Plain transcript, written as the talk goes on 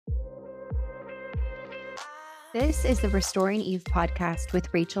This is the Restoring Eve podcast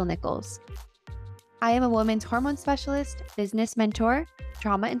with Rachel Nichols. I am a women's hormone specialist, business mentor,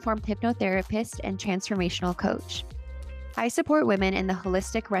 trauma-informed hypnotherapist, and transformational coach. I support women in the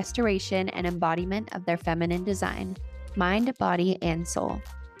holistic restoration and embodiment of their feminine design, mind, body, and soul.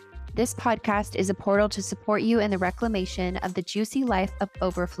 This podcast is a portal to support you in the reclamation of the juicy life of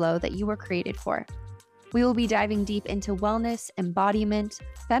overflow that you were created for. We will be diving deep into wellness, embodiment,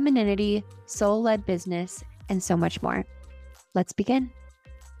 femininity, soul-led business, and so much more. Let's begin.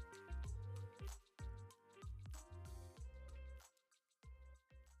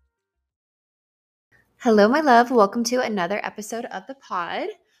 Hello, my love. Welcome to another episode of the pod.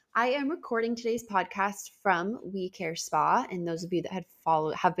 I am recording today's podcast from We Care Spa, and those of you that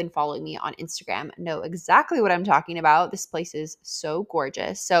have been following me on Instagram know exactly what I'm talking about. This place is so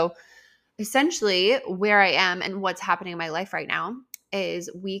gorgeous. So essentially, where I am and what's happening in my life right now is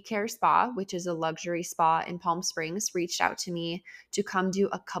We Care Spa, which is a luxury spa in Palm Springs, reached out to me to come do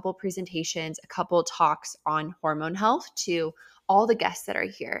a couple presentations, a couple talks on hormone health to all the guests that are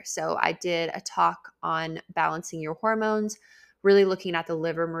here. So I did a talk on balancing your hormones, really looking at the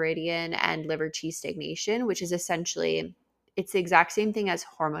liver meridian and liver qi stagnation, which is essentially, it's the exact same thing as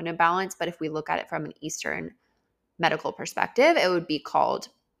hormone imbalance, but if we look at it from an Eastern medical perspective, it would be called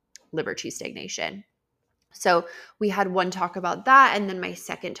liver qi stagnation. So we had one talk about that. And then my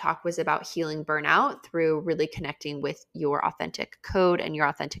second talk was about healing burnout through really connecting with your authentic code and your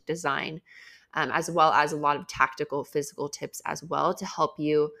authentic design, as well as a lot of tactical physical tips as well to help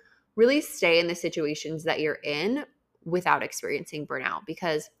you really stay in the situations that you're in without experiencing burnout.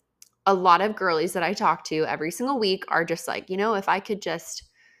 Because a lot of girlies that I talk to every single week are just like, if I could just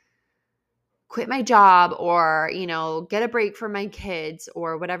quit my job or, get a break from my kids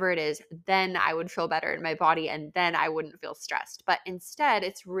or whatever it is, then I would feel better in my body and then I wouldn't feel stressed. But instead,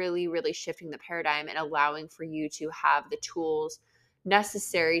 it's really, really shifting the paradigm and allowing for you to have the tools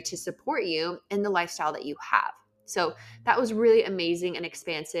necessary to support you in the lifestyle that you have. So that was really amazing and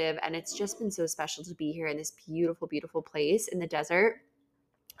expansive. And it's just been so special to be here in this beautiful, beautiful place in the desert.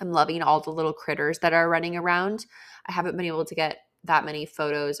 I'm loving all the little critters that are running around. I haven't been able to get that many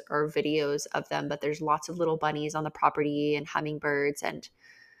photos or videos of them, but there's lots of little bunnies on the property and hummingbirds. And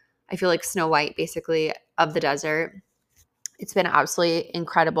I feel like Snow White, basically, of the desert. It's been absolutely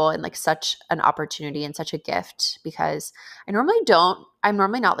incredible and like such an opportunity and such a gift because I'm normally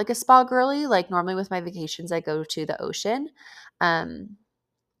not like a spa girly. Like normally with my vacations, I go to the ocean.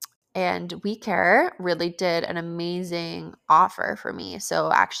 And We Care really did an amazing offer for me.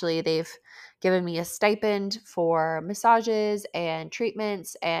 So actually, they've given me a stipend for massages and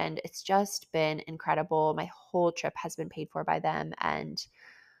treatments, and it's just been incredible. My whole trip has been paid for by them, and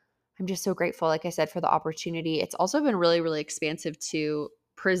I'm just so grateful, like I said, for the opportunity. It's also been really, really expansive to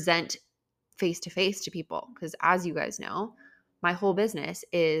present face to face to people because, as you guys know, my whole business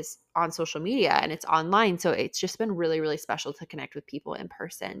is on social media and it's online. So it's just been really, really special to connect with people in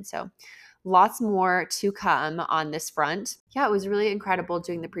person. So lots more to come on this front. Yeah, it was really incredible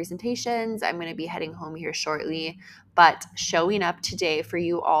doing the presentations. I'm going to be heading home here shortly, but showing up today for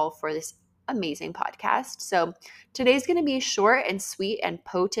you all for this amazing podcast. So today's going to be short and sweet and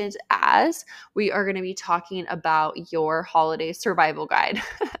potent as we are going to be talking about your holiday survival guide.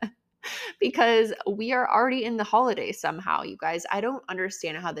 Because we are already in the holidays somehow, you guys. I don't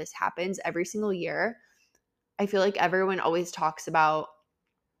understand how this happens every single year. I feel like everyone always talks about,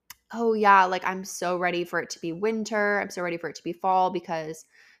 oh yeah, like I'm so ready for it to be winter. I'm so ready for it to be fall because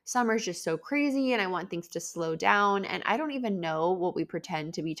summer's just so crazy and I want things to slow down. And I don't even know what we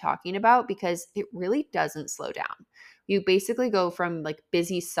pretend to be talking about because it really doesn't slow down. You basically go from like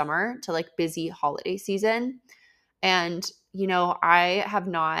busy summer to like busy holiday season. And, I have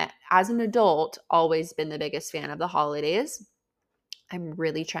not, as an adult, always been the biggest fan of the holidays. I'm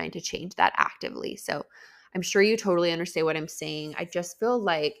really trying to change that actively. So I'm sure you totally understand what I'm saying. I just feel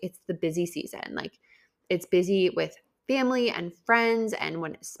like it's the busy season. Like it's busy with family and friends.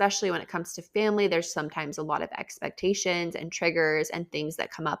 And especially when it comes to family, there's sometimes a lot of expectations and triggers and things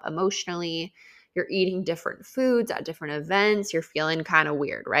that come up emotionally. You're eating different foods at different events. You're feeling kind of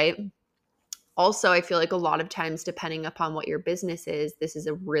weird, right? Also, I feel like a lot of times, depending upon what your business is, this is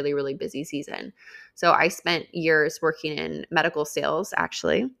a really, really busy season. So I spent years working in medical sales,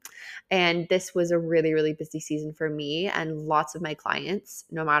 actually. And this was a really, really busy season for me. And lots of my clients,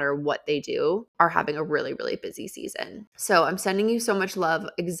 no matter what they do, are having a really, really busy season. So I'm sending you so much love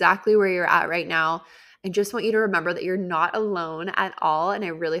exactly where you're at right now. I just want you to remember that you're not alone at all. And I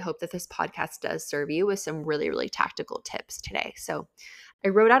really hope that this podcast does serve you with some really, really tactical tips today. So I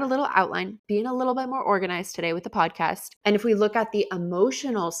wrote out a little outline, being a little bit more organized today with the podcast. And if we look at the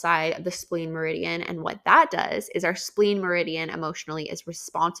emotional side of the spleen meridian, and what that does is our spleen meridian emotionally is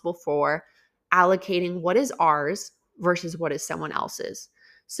responsible for allocating what is ours versus what is someone else's.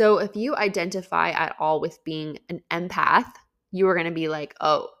 So if you identify at all with being an empath, you are going to be like,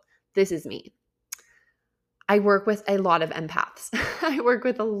 oh, this is me. I work with a lot of empaths. I work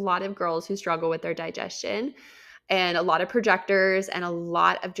with a lot of girls who struggle with their digestion and a lot of projectors and a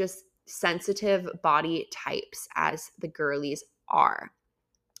lot of just sensitive body types, as the girlies are.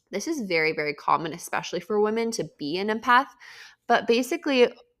 This is very, very common, especially for women, to be an empath. But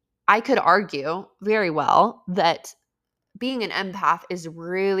basically, I could argue very well that being an empath is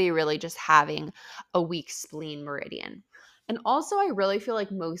really, really just having a weak spleen meridian. And also, I really feel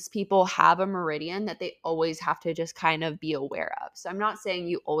like most people have a meridian that they always have to just kind of be aware of. So I'm not saying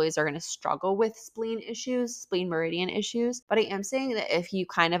you always are going to struggle with spleen meridian issues, but I am saying that if you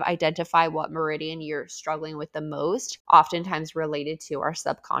kind of identify what meridian you're struggling with the most, oftentimes related to our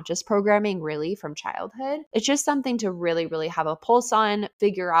subconscious programming, really from childhood, it's just something to really, really have a pulse on,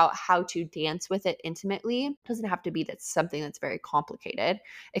 figure out how to dance with it intimately. It doesn't have to be that something that's very complicated.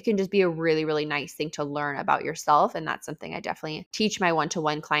 It can just be a really, really nice thing to learn about yourself. And that's something I definitely teach my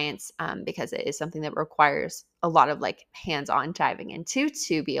one-to-one clients because it is something that requires a lot of like hands-on diving into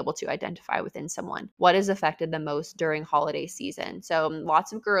to be able to identify within someone what is affected the most during holiday season. So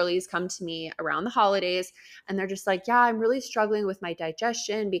lots of girlies come to me around the holidays and they're just like, yeah, I'm really struggling with my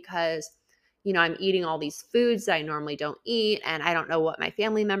digestion because I'm eating all these foods that I normally don't eat, and I don't know what my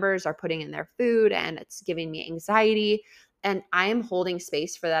family members are putting in their food, and it's giving me anxiety. And I am holding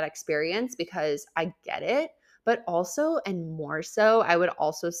space for that experience because I get it. But also, and more so, I would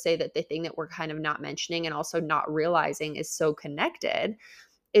also say that the thing that we're kind of not mentioning and also not realizing is so connected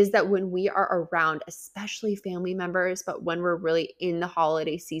is that when we are around, especially family members, but when we're really in the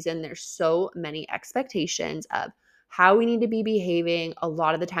holiday season, there's so many expectations of how we need to be behaving. A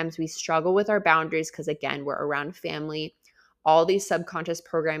lot of the times we struggle with our boundaries because, again, we're around family. All these subconscious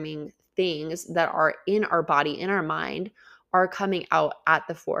programming things that are in our body, in our mind, are coming out at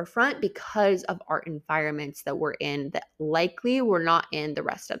the forefront because of our environments that we're in that likely we're not in the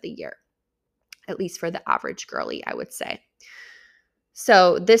rest of the year, at least for the average girly, I would say.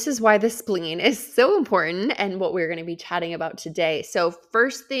 So this is why the spleen is so important and what we're going to be chatting about today. So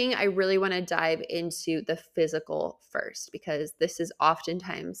first thing, I really want to dive into the physical first, because this is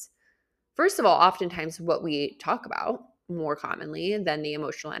oftentimes what we talk about more commonly than the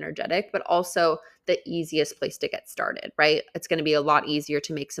emotional energetic, but also the easiest place to get started, right? It's going to be a lot easier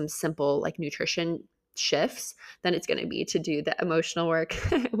to make some simple like nutrition shifts than it's going to be to do the emotional work,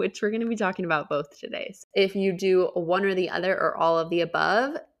 which we're going to be talking about both today. So if you do one or the other or all of the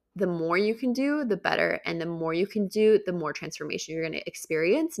above, the more you can do, the better. And the more you can do, the more transformation you're going to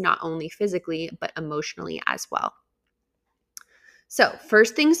experience, not only physically, but emotionally as well. So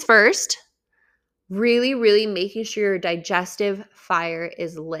first things first, really, really making sure your digestive fire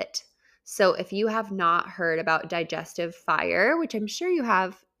is lit. So if you have not heard about digestive fire, which I'm sure you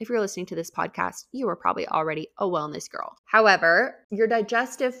have, if you're listening to this podcast, you are probably already a wellness girl. However, your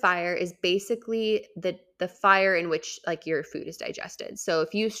digestive fire is basically the fire in which like your food is digested. So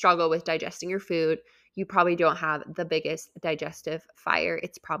if you struggle with digesting your food, you probably don't have the biggest digestive fire.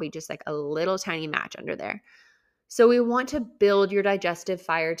 It's probably just like a little tiny match under there. So we want to build your digestive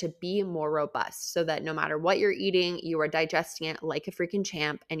fire to be more robust so that no matter what you're eating, you are digesting it like a freaking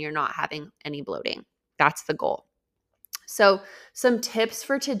champ and you're not having any bloating. That's the goal. So some tips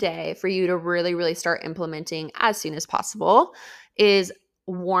for today for you to really, really start implementing as soon as possible is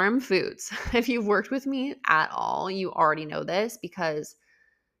warm foods. If you've worked with me at all, you already know this because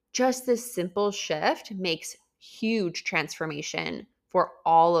just this simple shift makes huge transformation for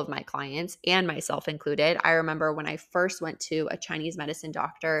all of my clients and myself included. I remember when I first went to a Chinese medicine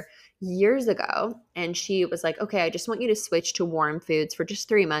doctor years ago, and she was like, okay, I just want you to switch to warm foods for just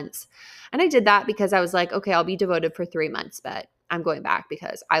 3 months. And I did that because I was like, okay, I'll be devoted for 3 months, but I'm going back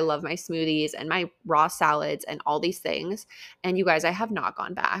because I love my smoothies and my raw salads and all these things. And you guys, I have not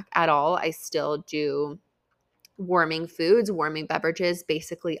gone back at all. I still do warming foods, warming beverages,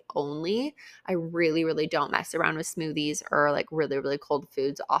 basically only. I really, really don't mess around with smoothies or like really, really cold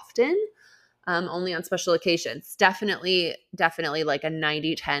foods often. Only on special occasions. Definitely like a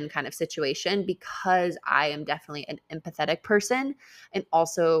 90-10 kind of situation because I am definitely an empathetic person. And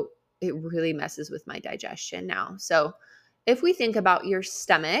also it really messes with my digestion now. So if we think about your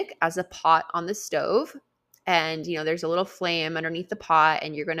stomach as a pot on the stove and, there's a little flame underneath the pot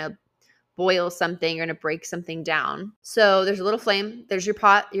and you're going to boil something, you're going to break something down. So there's a little flame, there's your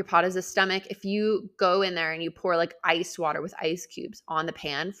pot. Your pot is a stomach. If you go in there and you pour like ice water with ice cubes on the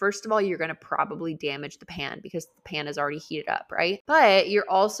pan, first of all, you're going to probably damage the pan because the pan is already heated up, right? But you're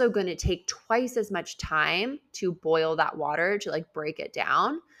also going to take twice as much time to boil that water to like break it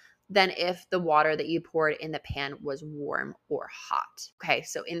down than if the water that you poured in the pan was warm or hot. Okay,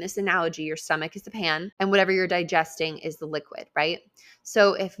 so in this analogy, your stomach is the pan and whatever you're digesting is the liquid, right?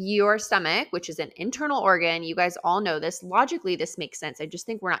 So if your stomach, which is an internal organ, you guys all know this, logically this makes sense. I just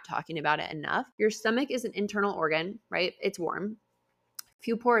think we're not talking about it enough. Your stomach is an internal organ, right? It's warm. If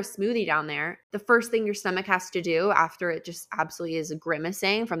you pour a smoothie down there, the first thing your stomach has to do after it just absolutely is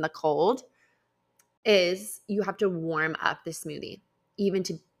grimacing from the cold is you have to warm up the smoothie. Even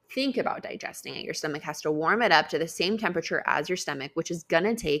to think about digesting it, your stomach has to warm it up to the same temperature as your stomach, which is going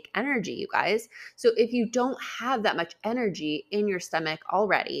to take energy, you guys. So if you don't have that much energy in your stomach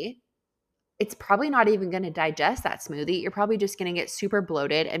already, it's probably not even going to digest that smoothie. You're probably just going to get super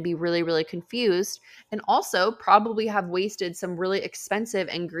bloated and be really, really confused, and also probably have wasted some really expensive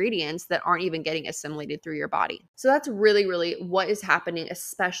ingredients that aren't even getting assimilated through your body. So that's really, really what is happening,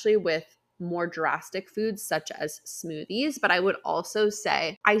 especially with more drastic foods such as smoothies. But I would also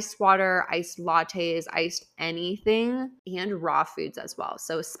say iced water, iced lattes, iced anything, and raw foods as well.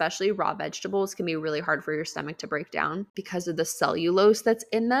 So especially raw vegetables can be really hard for your stomach to break down because of the cellulose that's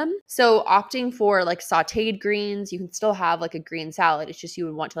in them. So opting for like sauteed greens, you can still have like a green salad. It's just you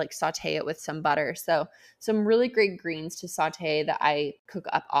would want to like saute it with some butter. So some really great greens to saute that I cook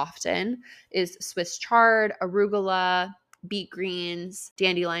up often is Swiss chard, arugula, beet greens,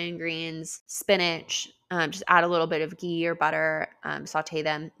 dandelion greens, spinach. Just add a little bit of ghee or butter, saute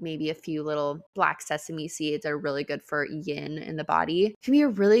them. Maybe a few little black sesame seeds are really good for yin in the body. It can be a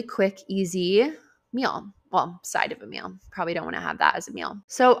really quick, easy meal. Well, side of a meal. Probably don't want to have that as a meal.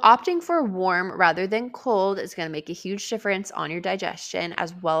 So opting for warm rather than cold is going to make a huge difference on your digestion,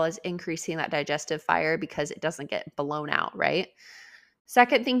 as well as increasing that digestive fire because it doesn't get blown out, right?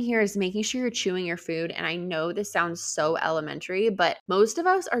 Second thing here is making sure you're chewing your food. And I know this sounds so elementary, but most of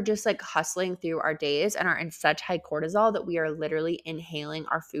us are just like hustling through our days and are in such high cortisol that we are literally inhaling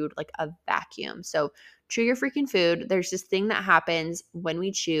our food like a vacuum. So chew your freaking food. There's this thing that happens when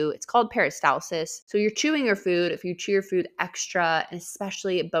we chew. It's called peristalsis. So you're chewing your food. If you chew your food extra, and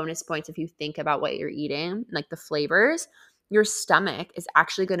especially bonus points if you think about what you're eating, like the flavors, your stomach is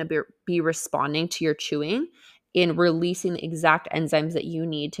actually going to be responding to your chewing in releasing the exact enzymes that you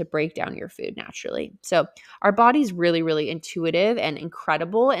need to break down your food naturally. So our body's really, really intuitive and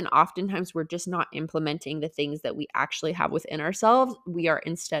incredible. And oftentimes we're just not implementing the things that we actually have within ourselves. We are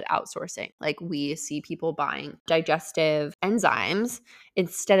instead outsourcing. Like we see people buying digestive enzymes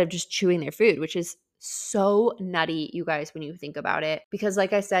instead of just chewing their food, which is so nutty, you guys, when you think about it. Because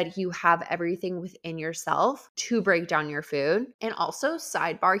like I said, you have everything within yourself to break down your food. And also,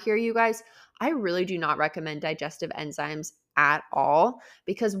 sidebar here, you guys, I really do not recommend digestive enzymes at all,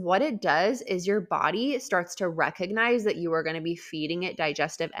 because what it does is your body starts to recognize that you are going to be feeding it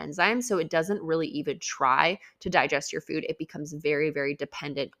digestive enzymes. So it doesn't really even try to digest your food. It becomes very, very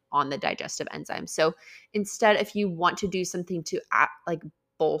dependent on the digestive enzymes. So instead, if you want to do something to like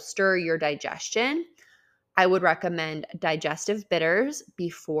bolster your digestion, I would recommend digestive bitters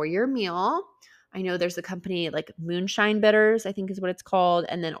before your meal. I know there's a company like Moonshine Bitters, I think is what it's called.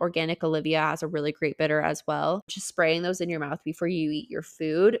 And then Organic Olivia has a really great bitter as well. Just spraying those in your mouth before you eat your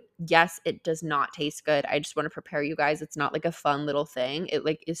food. Yes, it does not taste good. I just want to prepare you guys. It's not like a fun little thing. It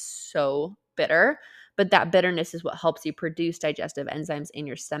like is so bitter. But that bitterness is what helps you produce digestive enzymes in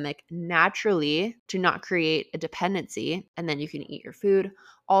your stomach naturally to not create a dependency. And then you can eat your food.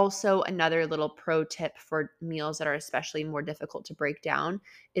 Also, another little pro tip for meals that are especially more difficult to break down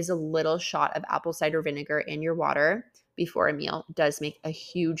is a little shot of apple cider vinegar in your water before a meal. It does make a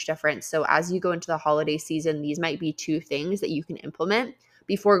huge difference. So as you go into the holiday season, these might be two things that you can implement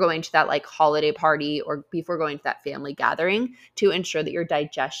before going to that like holiday party or before going to that family gathering to ensure that your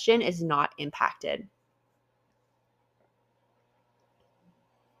digestion is not impacted.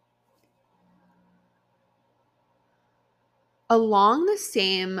 Along the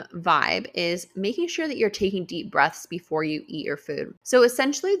same vibe is making sure that you're taking deep breaths before you eat your food. So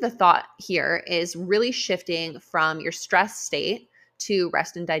essentially the thought here is really shifting from your stress state to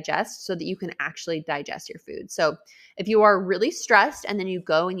rest and digest so that you can actually digest your food. So if you are really stressed and then you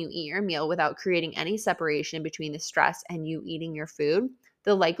go and you eat your meal without creating any separation between the stress and you eating your food,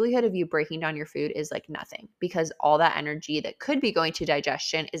 the likelihood of you breaking down your food is like nothing, because all that energy that could be going to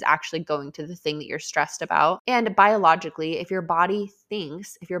digestion is actually going to the thing that you're stressed about. And biologically, if your body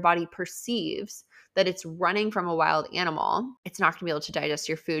perceives that it's running from a wild animal, it's not going to be able to digest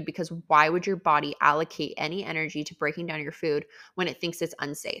your food, because why would your body allocate any energy to breaking down your food when it thinks it's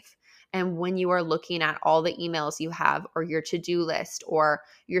unsafe? And when you are looking at all the emails you have, or your to-do list, or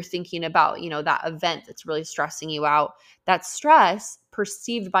you're thinking about, that event that's really stressing you out, that stress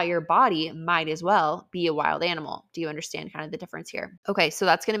perceived by your body might as well be a wild animal. Do you understand kind of the difference here? Okay, so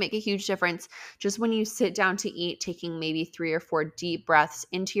that's going to make a huge difference. Just when you sit down to eat, taking maybe 3 or 4 deep breaths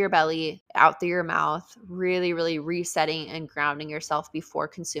into your belly, out through your mouth, really, really resetting and grounding yourself before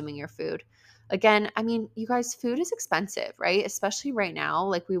consuming your food. Again, I mean, you guys, food is expensive, right? Especially right now.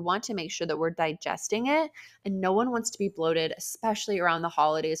 Like, we want to make sure that we're digesting it, and no one wants to be bloated, especially around the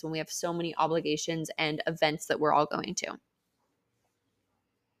holidays when we have so many obligations and events that we're all going to.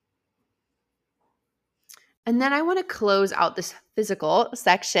 And then I want to close out this physical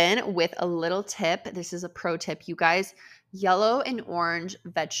section with a little tip. This is a pro tip, you guys. Yellow and orange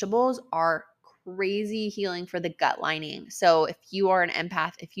vegetables are crazy healing for the gut lining. So if you are an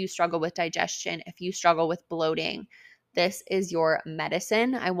empath, if you struggle with digestion, if you struggle with bloating, this is your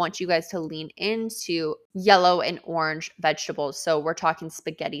medicine. I want you guys to lean into yellow and orange vegetables. So we're talking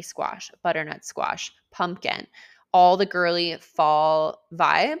spaghetti squash, butternut squash, pumpkin. All the girly fall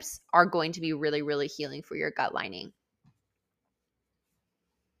vibes are going to be really, really healing for your gut lining.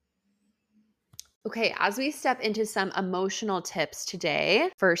 Okay, as we step into some emotional tips today,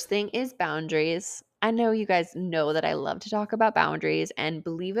 first thing is boundaries. I know you guys know that I love to talk about boundaries, and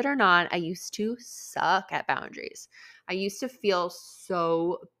believe it or not, I used to suck at boundaries. I used to feel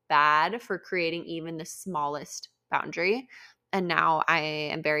so bad for creating even the smallest boundary, and now I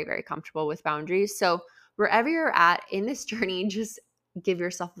am very, very comfortable with boundaries. So, wherever you're at in this journey, just give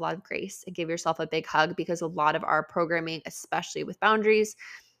yourself a lot of grace and give yourself a big hug, because a lot of our programming, especially with boundaries,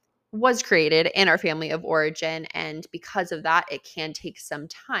 was created in our family of origin. And because of that, it can take some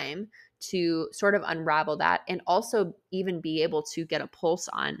time to sort of unravel that, and also even be able to get a pulse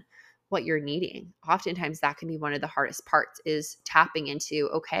on what you're needing. Oftentimes that can be one of the hardest parts, is tapping into,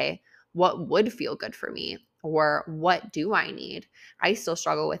 okay, what would feel good for me, or what do I need? I still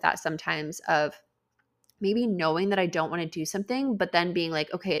struggle with that sometimes, of maybe knowing that I don't want to do something, but then being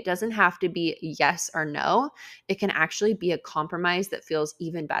like, okay, it doesn't have to be yes or no. It can actually be a compromise that feels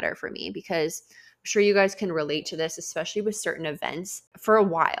even better for me, because I'm sure you guys can relate to this, especially with certain events. For a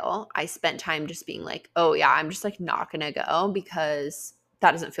while, I spent time just being like, oh yeah, I'm just like not going to go because that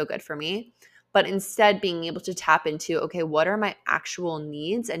doesn't feel good for me. But instead being able to tap into, okay, what are my actual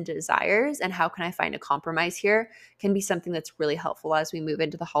needs and desires, and how can I find a compromise here, can be something that's really helpful as we move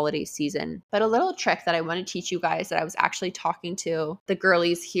into the holiday season. But a little trick that I want to teach you guys, that I was actually talking to the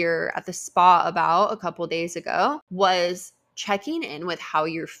girlies here at the spa about a couple days ago, was checking in with how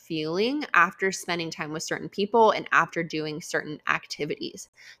you're feeling after spending time with certain people and after doing certain activities,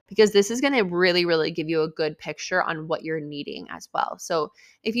 because this is going to really, really give you a good picture on what you're needing as well. So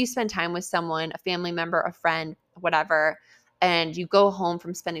if you spend time with someone, a family member, a friend, whatever, and you go home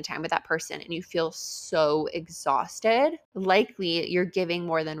from spending time with that person and you feel so exhausted, likely you're giving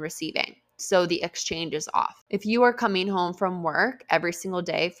more than receiving. So the exchange is off. If you are coming home from work every single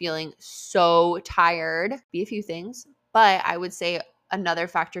day feeling so tired, be a few things. But I would say another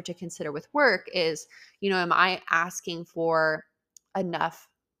factor to consider with work is, am I asking for enough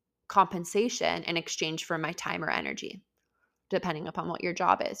compensation in exchange for my time or energy? Depending upon what your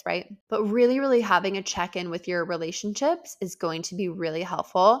job is, right? But really, really having a check in with your relationships is going to be really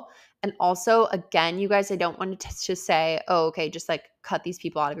helpful. And also, again, you guys, I don't want to say, oh, okay, just like cut these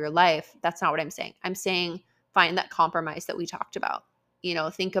people out of your life. That's not what I'm saying. I'm saying find that compromise that we talked about.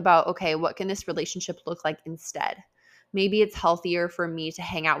 Think about, okay, what can this relationship look like instead? Maybe it's healthier for me to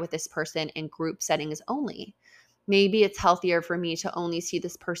hang out with this person in group settings only. Maybe it's healthier for me to only see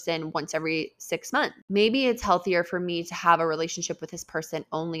this person once every 6 months. Maybe it's healthier for me to have a relationship with this person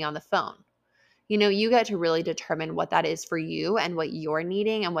only on the phone. You get to really determine what that is for you and what you're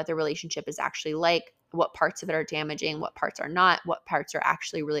needing and what the relationship is actually like, what parts of it are damaging, what parts are not, what parts are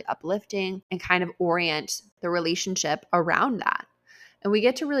actually really uplifting, and kind of orient the relationship around that. And we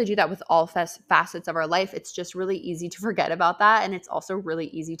get to really do that with all facets of our life. It's just really easy to forget about that. And it's also really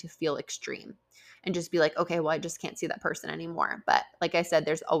easy to feel extreme and just be like, okay, well, I just can't see that person anymore. But like I said,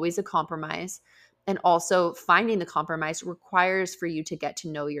 there's always a compromise. And also finding the compromise requires for you to get to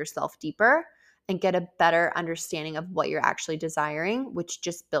know yourself deeper and get a better understanding of what you're actually desiring, which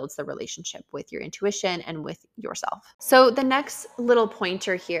just builds the relationship with your intuition and with yourself. So the next little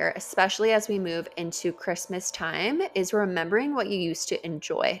pointer here, especially as we move into Christmas time, is remembering what you used to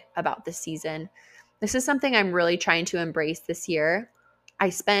enjoy about the season. This is something I'm really trying to embrace this year. I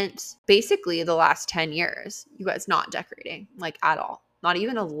spent basically the last 10 years, you guys, not decorating, like at all, not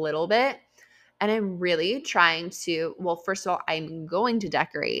even a little bit. And I'm really trying to, well, first of all, I'm going to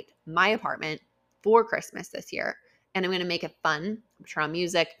decorate my apartment for Christmas this year. And I'm going to make it fun. I'm turn on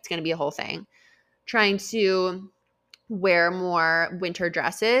music. It's going to be a whole thing. Trying to wear more winter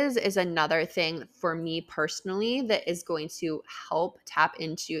dresses is another thing for me personally that is going to help tap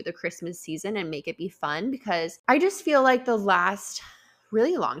into the Christmas season and make it be fun, because I just feel like the last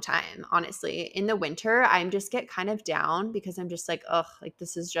really long time, honestly, in the winter, I'm just get kind of down because I'm just like, ugh, like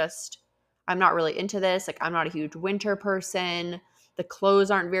this is just, I'm not really into this. Like I'm not a huge winter person. The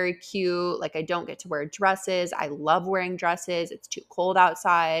clothes aren't very cute. Like I don't get to wear dresses. I love wearing dresses. It's too cold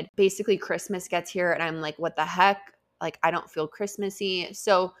outside. Basically, Christmas gets here and I'm like, what the heck? Like I don't feel Christmassy.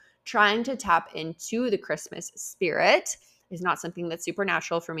 So trying to tap into the Christmas spirit is not something that's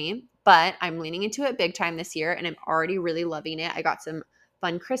supernatural for me, but I'm leaning into it big time this year and I'm already really loving it. I got some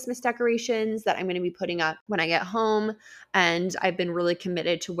fun Christmas decorations that I'm going to be putting up when I get home. And I've been really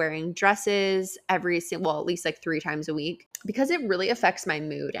committed to wearing dresses well, at least like 3 times a week, because it really affects my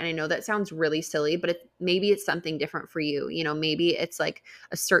mood. And I know that sounds really silly, but maybe it's something different for you. You know, maybe it's like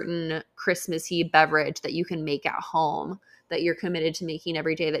a certain Christmassy beverage that you can make at home that you're committed to making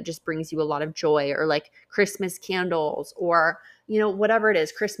every day that just brings you a lot of joy, or like Christmas candles, or whatever it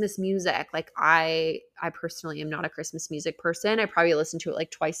is, Christmas music. Like I personally am not a Christmas music person. I probably listen to it like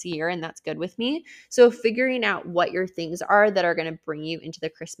twice a year and that's good with me. So figuring out what your things are that are going to bring you into the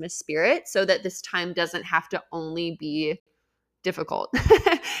Christmas spirit so that this time doesn't have to only be difficult.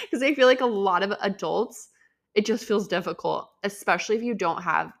 Because I feel like a lot of adults, it just feels difficult, especially if you don't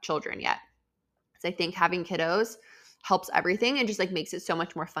have children yet. Because I think having kiddos helps everything and just like makes it so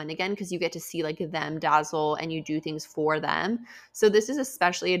much more fun again, because you get to see like them dazzle and you do things for them. So this is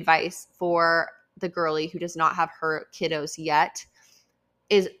especially advice for the girly who does not have her kiddos yet,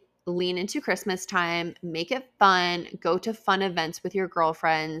 is lean into Christmas time, make it fun, go to fun events with your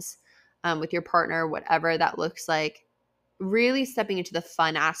girlfriends, with your partner, whatever that looks like. Really stepping into the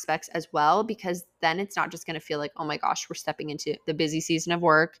fun aspects as well, because then it's not just going to feel like, oh my gosh, we're stepping into the busy season of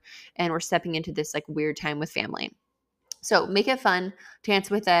work and we're stepping into this like weird time with family. So make it fun,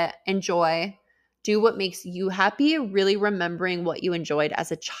 dance with it, enjoy, do what makes you happy, really remembering what you enjoyed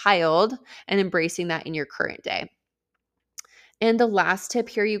as a child and embracing that in your current day. And the last tip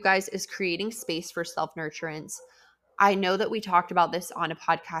here, you guys, is creating space for self-nurturance. I know that we talked about this on a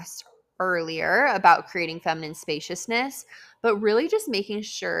podcast earlier about creating feminine spaciousness, but really just making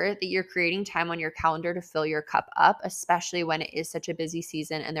sure that you're creating time on your calendar to fill your cup up, especially when it is such a busy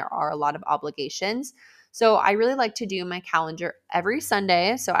season and there are a lot of obligations. So I really like to do my calendar every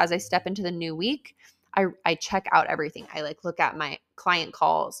Sunday. So as I step into the new week, I check out everything. I like look at my client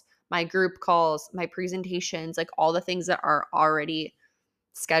calls, my group calls, my presentations, like all the things that are already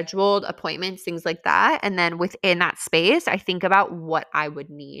scheduled, appointments, things like that. And then within that space, I think about what I would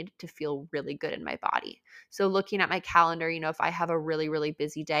need to feel really good in my body. So looking at my calendar, if I have a really, really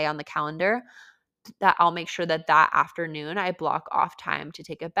busy day on the calendar, that I'll make sure that afternoon I block off time to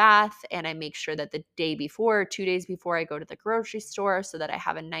take a bath, and I make sure that the day before, 2 days before, I go to the grocery store so that I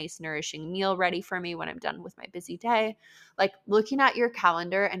have a nice nourishing meal ready for me when I'm done with my busy day. Like looking at your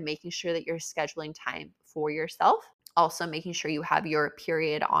calendar and making sure that you're scheduling time for yourself. Also making sure you have your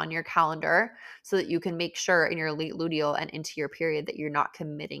period on your calendar so that you can make sure in your late luteal and into your period that you're not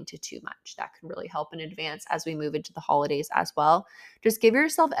committing to too much. That can really help in advance as we move into the holidays as well. Just give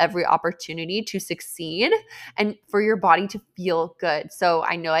yourself every opportunity to succeed and for your body to feel good. So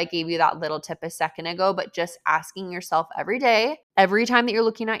I know I gave you that little tip a second ago, but just asking yourself every day, every time that you're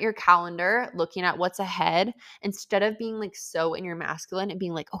looking at your calendar, looking at what's ahead, instead of being like so in your masculine and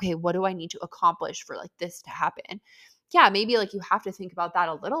being like, okay, what do I need to accomplish for like this to happen? Yeah, maybe like you have to think about that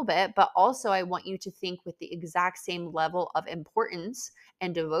a little bit, but also I want you to think with the exact same level of importance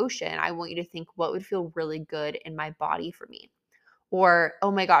and devotion. I want you to think, what would feel really good in my body for me? Or,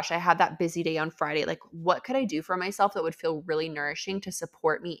 oh my gosh, I have that busy day on Friday. Like, what could I do for myself that would feel really nourishing to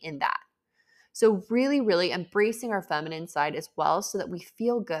support me in that? So really, really embracing our feminine side as well, so that we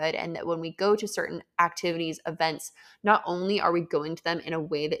feel good, and that when we go to certain activities, events, not only are we going to them in a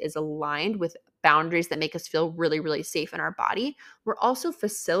way that is aligned with boundaries that make us feel really, really safe in our body, we're also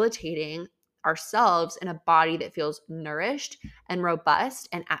facilitating ourselves in a body that feels nourished and robust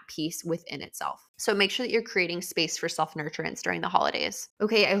and at peace within itself. So make sure that you're creating space for self-nurturance during the holidays.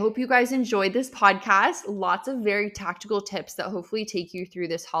 Okay, I hope you guys enjoyed this podcast. Lots of very tactical tips that hopefully take you through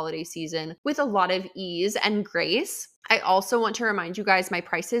this holiday season with a lot of ease and grace. I also want to remind you guys, my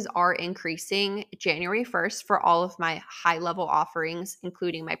prices are increasing January 1st for all of my high-level offerings,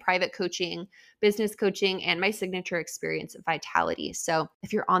 including my private coaching, business coaching, and my signature experience of Vitality. So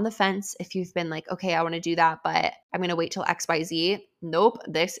if you're on the fence, if you've been like, okay, I want to do that, but I'm going to wait till XYZ, nope,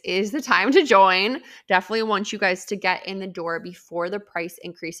 this is the time to join. Definitely want you guys to get in the door before the price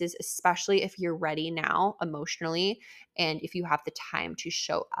increases, especially if you're ready now emotionally and if you have the time to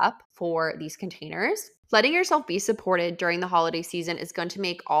show up for these containers. Letting yourself be supported during the holiday season is going to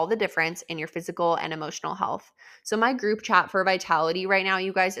make all the difference in your physical and emotional health. So my group chat for Vitality right now,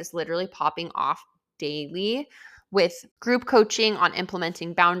 you guys, is literally popping off daily with group coaching on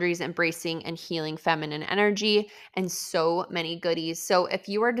implementing boundaries, embracing and healing feminine energy, and so many goodies. So if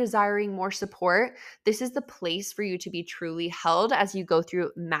you are desiring more support, this is the place for you to be truly held as you go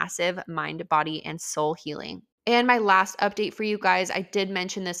through massive mind, body, and soul healing. And my last update for you guys, I did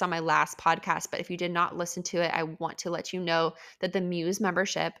mention this on my last podcast, but if you did not listen to it, I want to let you know that the Muse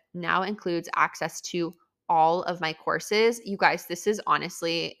membership now includes access to all of my courses. You guys, this is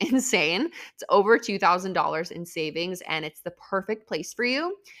honestly insane. It's over $2,000 in savings, and it's the perfect place for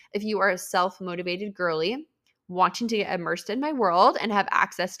you if you are a self-motivated girly wanting to get immersed in my world and have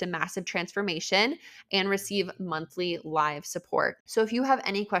access to massive transformation and receive monthly live support. So if you have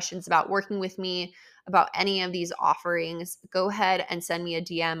any questions about working with me, about any of these offerings, go ahead and send me a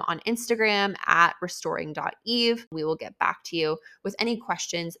DM on Instagram at restoring.eve. We will get back to you with any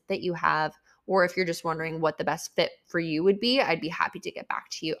questions that you have. Or if you're just wondering what the best fit for you would be, I'd be happy to get back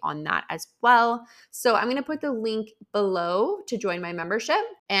to you on that as well. So I'm going to put the link below to join my membership.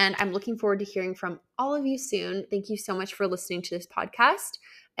 And I'm looking forward to hearing from all of you soon. Thank you so much for listening to this podcast.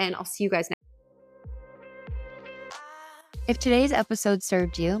 And I'll see you guys next. If today's episode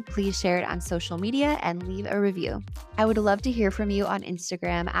served you, please share it on social media and leave a review. I would love to hear from you on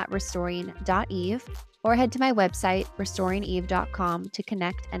Instagram at restoring.eve or head to my website, restoringeve.com, to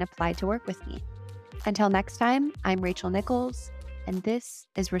connect and apply to work with me. Until next time, I'm Rachel Nichols, and this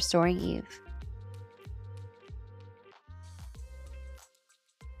is Restoring Eve.